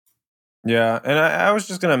 Yeah, and I was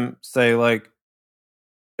just gonna say, like,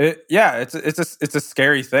 it's a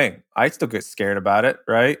scary thing. I still get scared about it,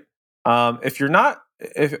 right? If you don't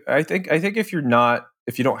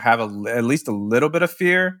have at least a little bit of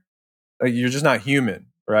fear, you're just not human,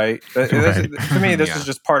 right? To me, this is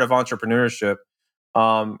just part of entrepreneurship.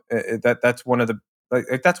 That's one of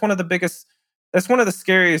the biggest. That's one of the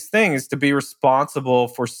scariest things, to be responsible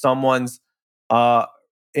for someone's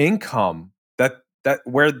income.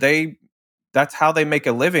 That's how they make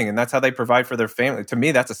a living, and that's how they provide for their family. To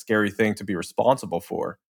me, that's a scary thing to be responsible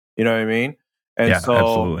for. You know what I mean? And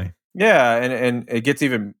absolutely. Yeah, and it gets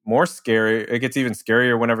even more scary. It gets even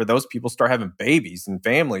scarier whenever those people start having babies and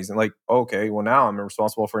families, and like, okay, well, now I'm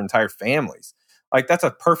responsible for entire families. Like, that's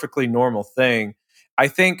a perfectly normal thing. I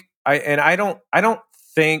think I don't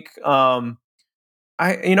think and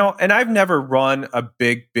I've never run a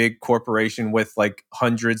big corporation with like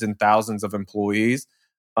hundreds and thousands of employees.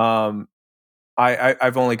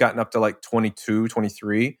 I've only gotten up to like 22,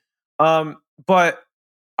 23. But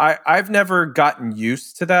I've never gotten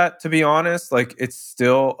used to that, to be honest. Like, it's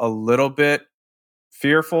still a little bit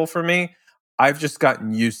fearful for me. I've just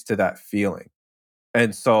gotten used to that feeling.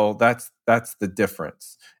 And so that's the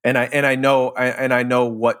difference. And I know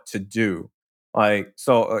what to do. Like,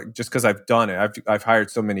 so just because I've done it, I've hired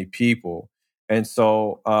so many people, And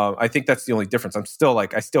so I think that's the only difference. I'm still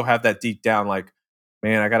like, I still have that deep down, like,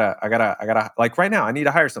 man, I gotta, like right now, I need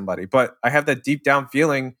to hire somebody. But I have that deep down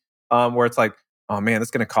feeling where it's like, oh man, it's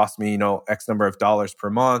gonna cost me, X number of dollars per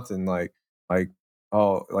month. And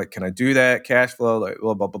oh, like, can I do that? Cash flow, like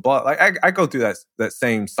blah, blah, blah, blah. Like I go through that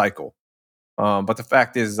same cycle. But the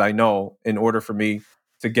fact is I know in order for me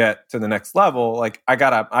to get to the next level, like I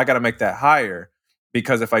gotta make that higher,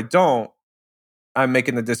 because if I don't, I'm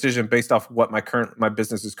making the decision based off what my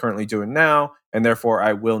business is currently doing now, and therefore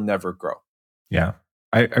I will never grow. Yeah.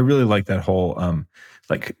 I really like that whole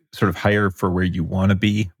like sort of hire for where you want to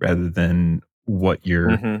be rather than what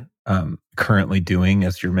you're currently doing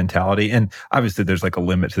as your mentality. And obviously there's like a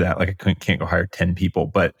limit to that. Like I can't go hire 10 people,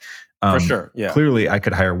 but for sure. Yeah. Clearly I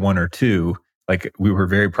could hire 1 or 2. Like we were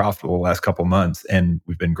very profitable the last couple of months and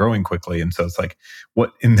we've been growing quickly. And so it's like,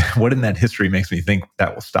 what in that history makes me think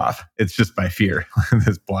that will stop? It's just my fear.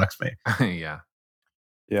 This blocks me. Yeah.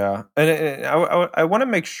 Yeah. And I want to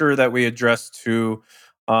make sure that we address too,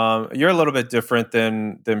 you're a little bit different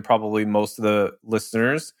than probably most of the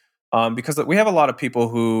listeners, because we have a lot of people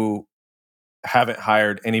who haven't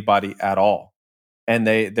hired anybody at all. And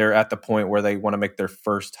they're at the point where they want to make their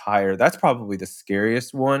first hire. That's probably the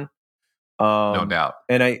scariest one. No doubt.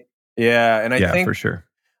 And I think for sure.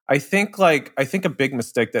 I think a big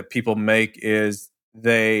mistake that people make is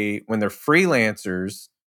when they're freelancers,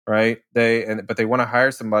 right? But they want to hire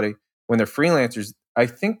somebody when they're freelancers. I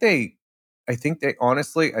think they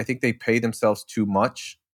honestly pay themselves too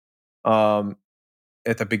much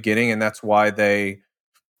at the beginning, and that's why they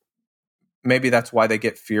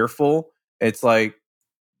get fearful. It's like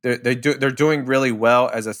they're doing really well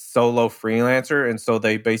as a solo freelancer, and so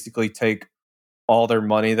they basically take all their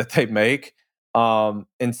money that they make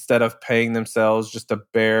instead of paying themselves just a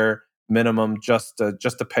bare minimum just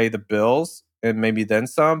to pay the bills and maybe then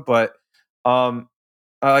some. But I've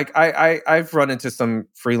run into some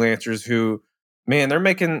freelancers who, man, they're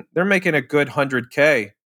making a good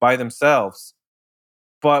 100K by themselves.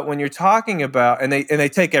 But when you're talking about, and they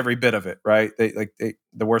take every bit of it, right? The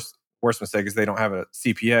worst mistake is they don't have a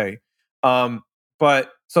CPA.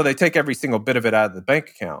 But so they take every single bit of it out of the bank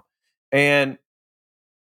account. And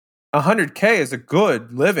 100K is a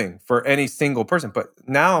good living for any single person. But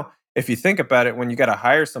now, if you think about it, when you got to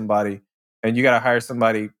hire somebody, and you got to hire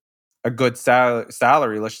somebody a good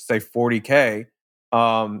salary, let's just say 40K,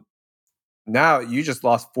 now you just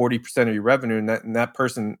lost 40% of your revenue. And that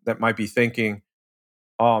person that might be thinking,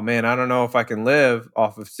 oh man, I don't know if I can live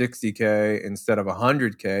off of 60K instead of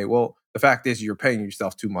 100K. Well, the fact is you're paying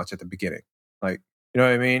yourself too much at the beginning. Like, you know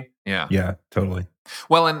what I mean? Yeah. Yeah, totally.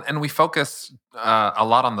 Well, and we focus a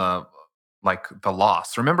lot on the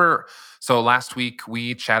loss. Remember, so last week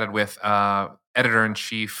we chatted with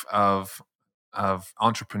editor-in-chief of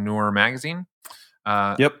Entrepreneur Magazine.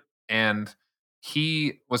 Yep. And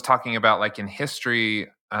he was talking about, like, in history,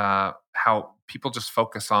 how people just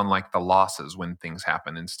focus on like the losses when things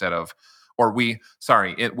happen instead of,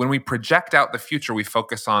 when we project out the future, we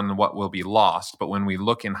focus on what will be lost. But when we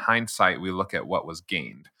look in hindsight, we look at what was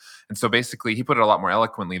gained. And so basically, he put it a lot more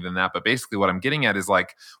eloquently than that. But basically what I'm getting at is,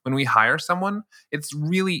 like, when we hire someone, it's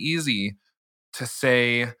really easy to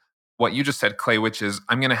say what you just said, Clay, which is,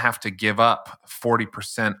 I'm going to have to give up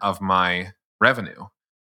 40% of my revenue.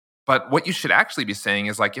 But what you should actually be saying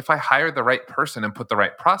is, like, if I hire the right person and put the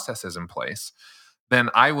right processes in place, then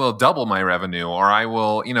I will double my revenue, or I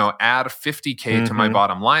will, add 50K to my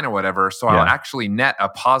bottom line or whatever. So I'll actually net a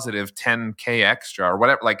positive 10K extra or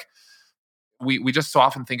whatever. Like, we just so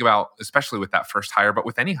often think about, especially with that first hire, but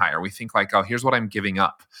with any hire, we think like, oh, here's what I'm giving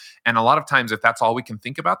up. And a lot of times, if that's all we can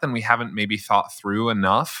think about, then we haven't maybe thought through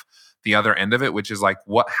enough the other end of it, which is like,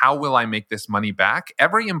 how will I make this money back?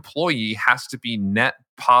 Every employee has to be net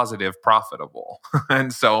positive profitable.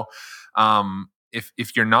 And so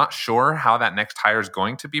if you're not sure how that next hire is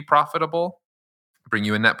going to be profitable, bring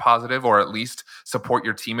you a net positive, or at least support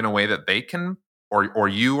your team in a way that they can, or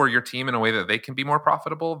you or your team in a way that they can be more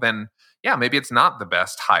profitable, then yeah, maybe it's not the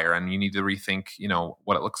best hire and you need to rethink,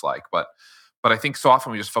 what it looks like. But I think so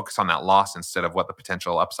often we just focus on that loss instead of what the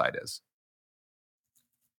potential upside is.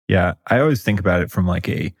 Yeah, I always think about it from like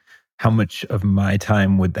how much of my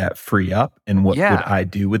time would that free up, and what would I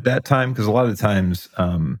do with that time? Because a lot of the times,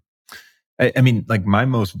 I mean, like, my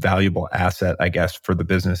most valuable asset, I guess, for the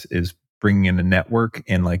business is bringing in a network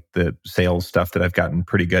and like the sales stuff that I've gotten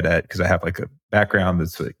pretty good at, because I have like a background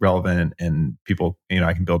that's like relevant and people,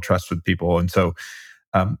 I can build trust with people. And so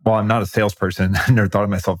while I'm not a salesperson, I never thought of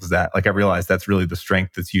myself as that. Like, I realized that's really the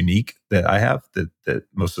strength that's unique that I have that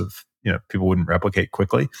most of people wouldn't replicate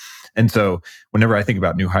quickly. And so whenever I think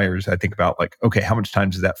about new hires, I think about like, okay, how much time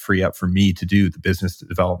does that free up for me to do the business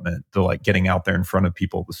development, the like getting out there in front of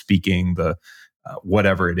people, the speaking, the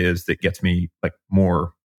whatever it is that gets me like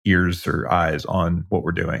more ears or eyes on what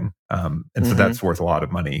we're doing. And so that's worth a lot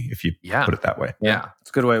of money if you put it that way. Yeah. It's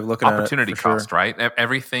a good way of looking at it. Opportunity cost, right?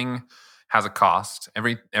 Everything has a cost.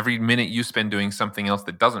 Every minute you spend doing something else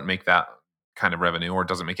that doesn't make that kind of revenue or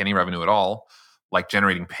doesn't make any revenue at all, like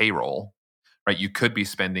generating payroll, right? You could be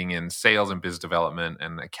spending in sales and biz development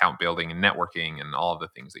and account building and networking and all of the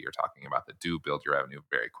things that you're talking about that do build your revenue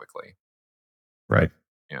very quickly. Right.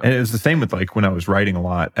 Yeah. And it was the same with like when I was writing a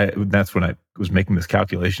lot. That's when I was making this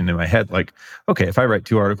calculation in my head. Like, okay, if I write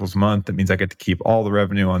 2 articles a month, that means I get to keep all the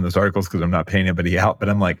revenue on those articles because I'm not paying anybody out. But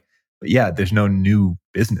I'm like, but yeah, there's no new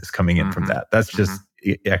business coming in from that. That's just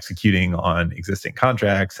executing on existing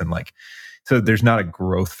contracts and like, so there's not a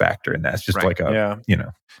growth factor in that. It's just like a,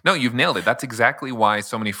 No, you've nailed it. That's exactly why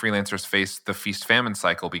so many freelancers face the feast famine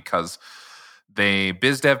cycle, because they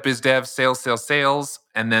biz dev, sales,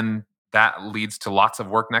 and then that leads to lots of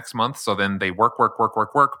work next month. So then they work.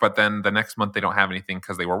 But then the next month they don't have anything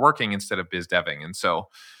because they were working instead of biz deving. And so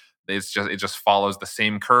it just follows the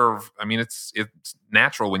same curve. I mean, it's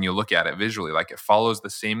natural when you look at it visually. Like it follows the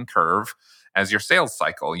same curve as your sales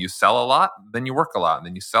cycle. You sell a lot, then you work a lot, and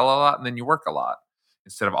then you sell a lot, and then you work a lot,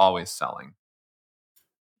 instead of always selling.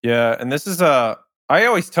 Yeah, and this is I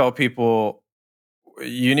always tell people,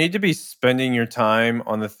 you need to be spending your time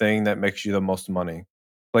on the thing that makes you the most money.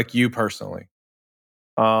 Like you personally.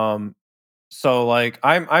 So like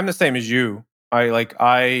I'm the same as you.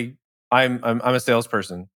 I'm a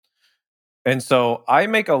salesperson. And so I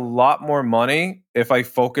make a lot more money if I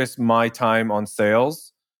focus my time on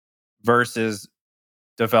sales versus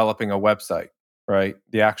developing a website, right?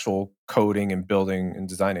 The actual coding and building and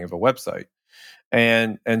designing of a website.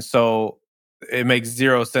 And so it makes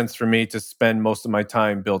zero sense for me to spend most of my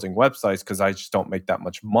time building websites because I just don't make that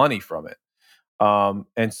much money from it.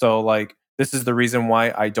 And so like, this is the reason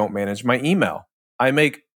why I don't manage my email. I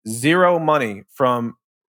make zero money from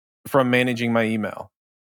managing my email.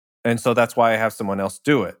 And so that's why I have someone else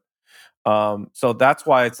do it. So that's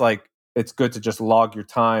why it's like, it's good to just log your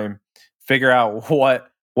time, figure out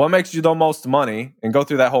what makes you the most money, and go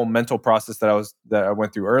through that whole mental process that I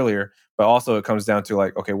went through earlier. But also it comes down to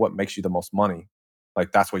like, okay, what makes you the most money?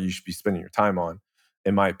 Like that's what you should be spending your time on,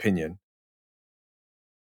 in my opinion.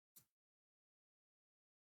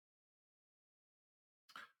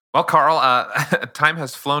 Well, Carl, time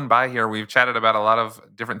has flown by here. We've chatted about a lot of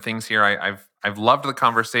different things here. I've loved the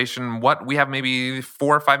conversation. We have maybe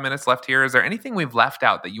 4 or 5 minutes left here. Is there anything we've left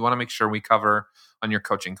out that you want to make sure we cover on your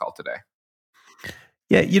coaching call today?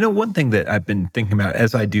 Yeah, one thing that I've been thinking about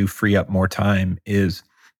as I do free up more time is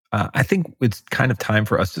I think it's kind of time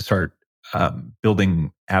for us to start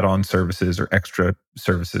building add-on services or extra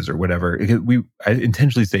services or whatever. I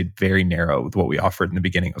intentionally stayed very narrow with what we offered in the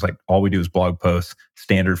beginning. It was like all we do is blog posts,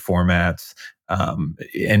 standard formats,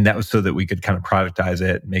 and that was so that we could kind of productize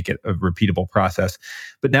it, make it a repeatable process.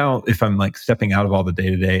 But now, if I'm like stepping out of all the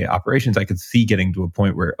day-to-day operations, I could see getting to a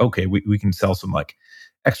point where okay, we can sell some like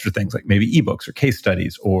extra things, like maybe ebooks or case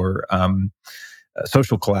studies or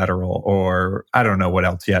social collateral, or I don't know what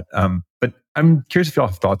else yet. But I'm curious if y'all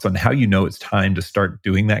have thoughts on how you know it's time to start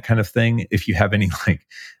doing that kind of thing. If you have any like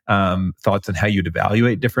thoughts on how you'd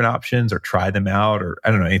evaluate different options or try them out, or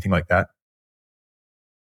I don't know, anything like that.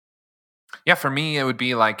 Yeah, for me, it would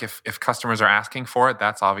be like if customers are asking for it,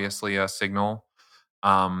 that's obviously a signal.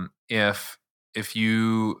 If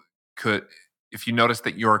you notice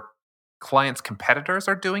that your client's competitors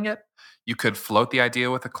are doing it, you could float the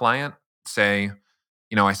idea with a client. Say,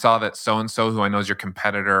 I saw that so-and-so, who I know is your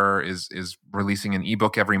competitor, is releasing an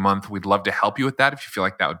ebook every month. We'd love to help you with that if you feel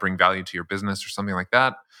like that would bring value to your business or something like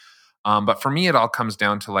that. But for me, it all comes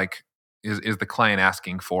down to like, is the client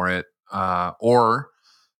asking for it? Or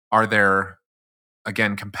are there,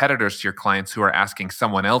 again, competitors to your clients who are asking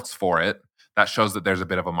someone else for it? That shows that there's a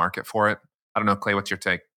bit of a market for it. I don't know, Clay, what's your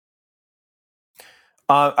take?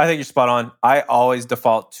 I think you're spot on. I always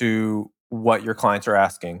default to what your clients are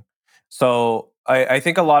asking. So I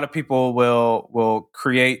think a lot of people will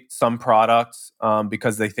create some products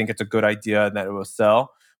because they think it's a good idea and that it will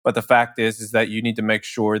sell. But the fact is that you need to make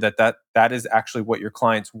sure that is actually what your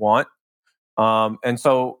clients want. And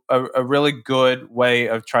so a really good way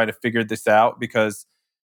of trying to figure this out, because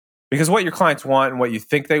what your clients want and what you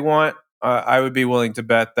think they want, I would be willing to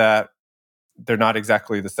bet that they're not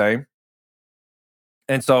exactly the same.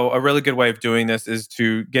 And so a really good way of doing this is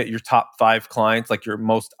to get your top 5 clients, like your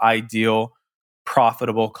most ideal,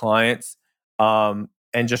 profitable clients, and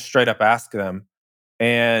just straight up ask them.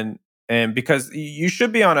 And and because you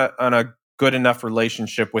should be on a good enough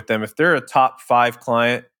relationship with them. If they're a top 5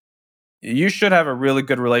 client, you should have a really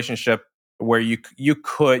good relationship where you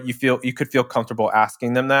could feel comfortable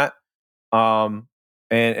asking them that,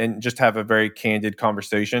 and just have a very candid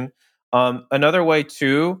conversation. Another way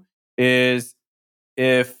too is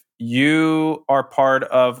if you are part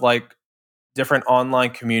of like different online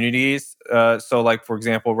communities. So like, for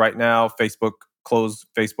example, right now, closed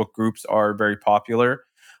Facebook groups are very popular.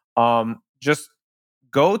 Just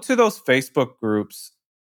go to those Facebook groups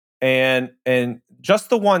and just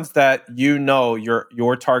the ones that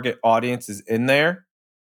your target audience is in there,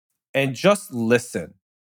 and just listen.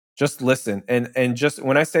 Just listen. And just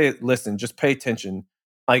when I say listen, just pay attention.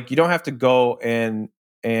 Like, you don't have to go and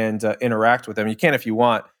interact with them. You can if you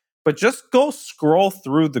want, but just go scroll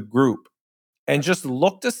through the group and just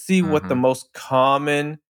look to see what the most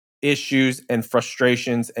common issues and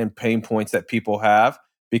frustrations and pain points that people have,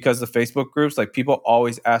 because the Facebook groups, like, people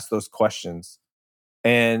always ask those questions.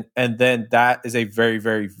 And then that is a very,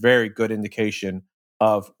 very, very good indication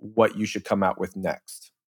of what you should come out with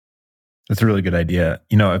next. That's a really good idea.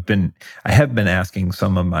 I have been asking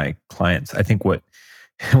some of my clients. I think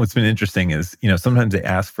what's been interesting is, sometimes they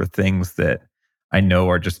ask for things that I know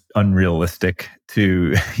are just unrealistic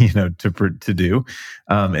to do.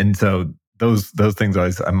 And so those things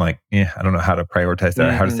always, I'm like, I don't know how to prioritize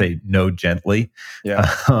that, how to say no gently.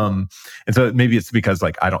 Yeah. And so maybe it's because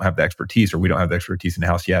like I don't have the expertise, or we don't have the expertise in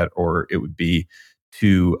house yet, or it would be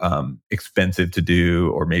too expensive to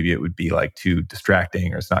do, or maybe it would be like too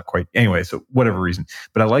distracting, or it's not quite. Anyway, so whatever reason.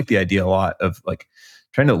 But I like the idea a lot of like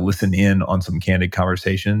trying to listen in on some candid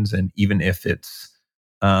conversations, and even if it's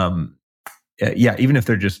even if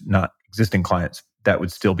they're just not existing clients, that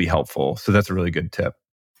would still be helpful. So that's a really good tip.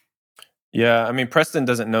 Yeah, I mean, Preston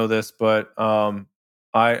doesn't know this, but I'm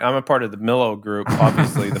a part of the Millo group,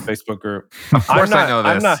 obviously, the Facebook group. Of course I know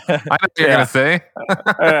this. I know what you're going to say.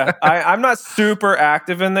 I'm not super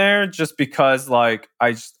active in there just because, like,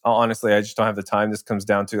 honestly, I just don't have the time. This comes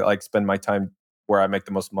down to, like, spend my time where I make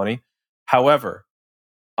the most money. However,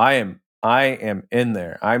 I am in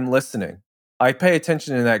there. I'm listening. I pay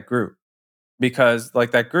attention in that group because,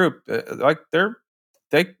 like, that group, like,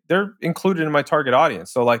 they're included in my target audience.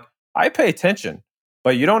 So, like, I pay attention,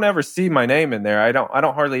 but you don't ever see my name in there. I don't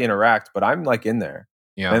hardly interact, but I'm like in there.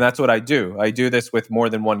 Yeah. And that's what I do. I do this with more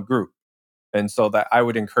than one group. And so that I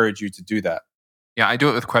would encourage you to do that. Yeah, I do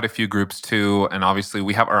it with quite a few groups too. And obviously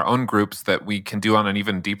we have our own groups that we can do on an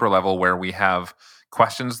even deeper level, where we have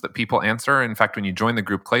questions that people answer. In fact, when you join the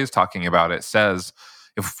group Clay's talking about, it says,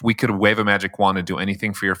 if we could wave a magic wand and do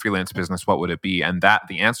anything for your freelance business, what would it be? And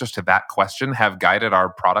the answers to that question have guided our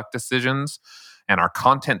product decisions and our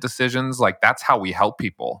content decisions. Like, that's how we help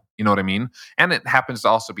people. You know what I mean? And it happens to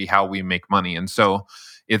also be how we make money. And so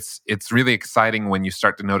it's really exciting when you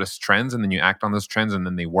start to notice trends, and then you act on those trends, and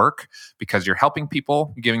then they work, because you're helping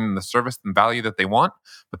people, giving them the service and value that they want,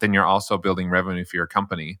 but then you're also building revenue for your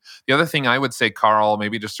company. The other thing I would say, Carl,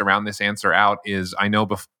 maybe just to round this answer out, is I know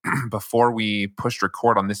before we pushed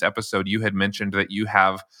record on this episode, you had mentioned that you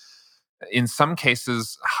have, in some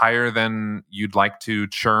cases, higher than you'd like to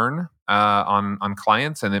churn on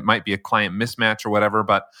clients, and it might be a client mismatch or whatever.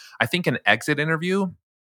 But I think an exit interview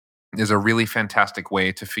is a really fantastic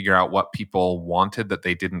way to figure out what people wanted that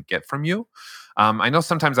they didn't get from you. I know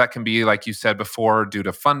sometimes that can be, like you said before, due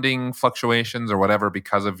to funding fluctuations or whatever,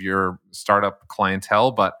 because of your startup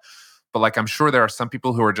clientele, but like, I'm sure there are some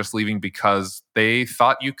people who are just leaving because they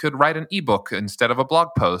thought you could write an ebook instead of a blog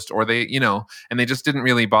post, or they, and they just didn't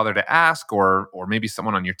really bother to ask, or maybe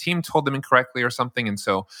someone on your team told them incorrectly or something. And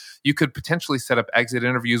so you could potentially set up exit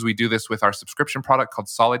interviews. We do this with our subscription product called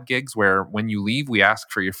Solid Gigs, where when you leave, we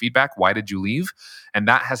ask for your feedback. Why did you leave? And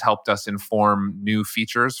that has helped us inform new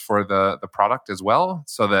features for the product as well,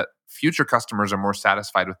 so that future customers are more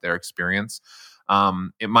satisfied with their experience.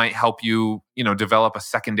 It might help you, develop a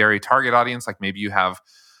secondary target audience. Like, maybe you have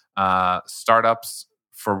startups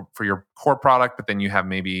for your core product, but then you have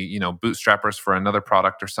maybe, bootstrappers for another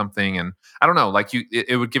product or something. And I don't know, like,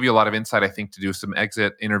 it would give you a lot of insight, I think, to do some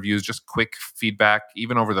exit interviews, just quick feedback,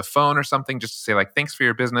 even over the phone or something, just to say, like, thanks for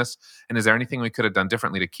your business, and is there anything we could have done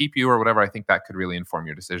differently to keep you, or whatever. I think that could really inform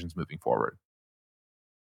your decisions moving forward.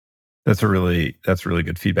 That's really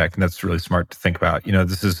good feedback, and that's really smart to think about.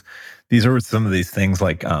 These are some of these things,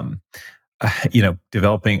 like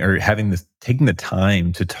developing or taking the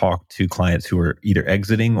time to talk to clients who are either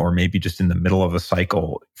exiting or maybe just in the middle of a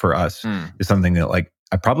cycle for us is something that, like,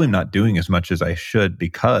 I'm probably not doing as much as I should,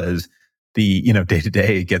 because the day to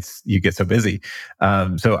day you get so busy.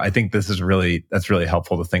 So I think that's really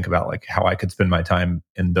helpful to think about, like, how I could spend my time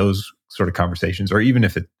in those sort of conversations, or even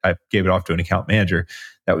if I gave it off to an account manager,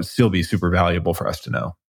 that would still be super valuable for us to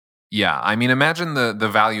know. Yeah, I mean, imagine the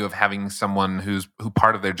value of having someone who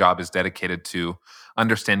part of their job is dedicated to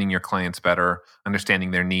understanding your clients better,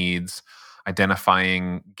 understanding their needs,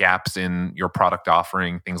 identifying gaps in your product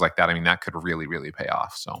offering, things like that. I mean, that could really, really pay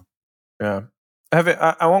off. So, yeah,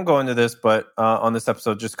 I won't go into this, but on this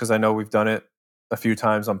episode, just because I know we've done it a few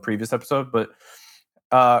times on previous episode, but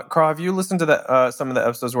Carl, have you listened to some of the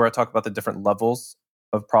episodes where I talk about the different levels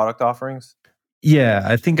of product offerings? Yeah,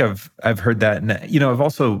 I think I've heard that, and I've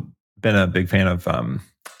also been a big fan of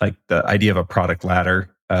like the idea of a product ladder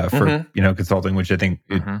for consulting, which I think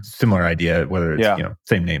it's similar idea, whether it's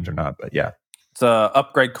same names or not, but yeah, it's a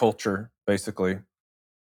upgrade culture basically.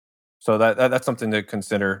 So that's something to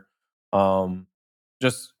consider.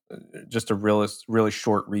 Just a really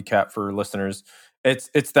short recap for listeners. It's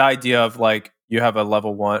the idea of like you have a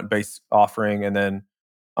level 1 base offering, and then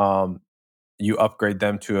you upgrade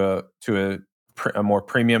them to a more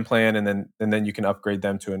premium plan, and then you can upgrade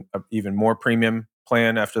them to an even more premium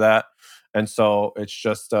plan after that. And so it's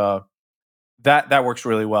just that works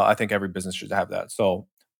really well. I think every business should have that. So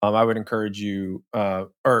I would encourage you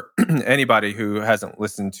or anybody who hasn't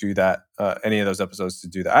listened to that any of those episodes to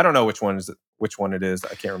do that. I don't know which one it is.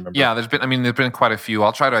 I can't remember. Yeah, there's been quite a few.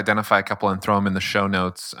 I'll try to identify a couple and throw them in the show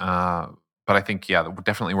notes. But I think,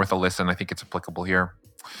 definitely worth a listen. I think it's applicable here.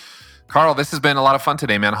 Carl, this has been a lot of fun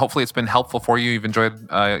today, man. Hopefully it's been helpful for you. You've enjoyed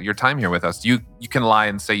your time here with us. You can lie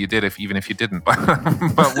and say you did even if you didn't.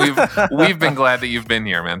 But we've been glad that you've been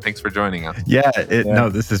here, man. Thanks for joining us. No,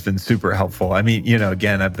 this has been super helpful. I mean,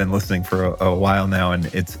 again, I've been listening for a while now, and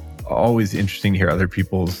it's always interesting to hear other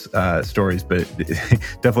people's stories, but it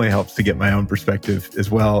definitely helps to get my own perspective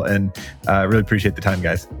as well. And I really appreciate the time,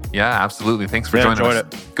 guys. Yeah, absolutely. Thanks for joining us.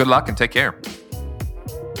 It. Good luck and take care.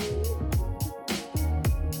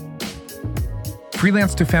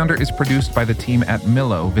 Freelance to Founder is produced by the team at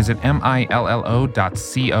Millo. Visit millo.co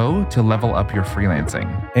to level up your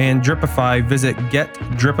freelancing. And Dripify, visit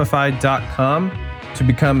getdripify.com to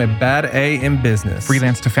become a bad A in business.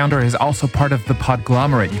 Freelance to Founder is also part of The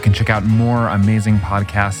Podglomerate. You can check out more amazing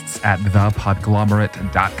podcasts at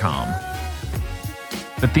thepodglomerate.com.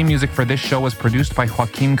 The theme music for this show was produced by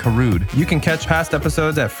Joaquin Carud. You can catch past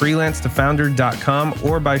episodes at freelancetofounder.com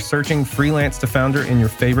or by searching Freelance to Founder in your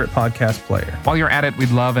favorite podcast player. While you're at it,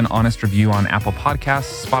 we'd love an honest review on Apple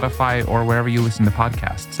Podcasts, Spotify, or wherever you listen to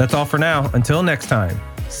podcasts. That's all for now. Until next time.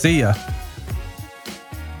 See ya.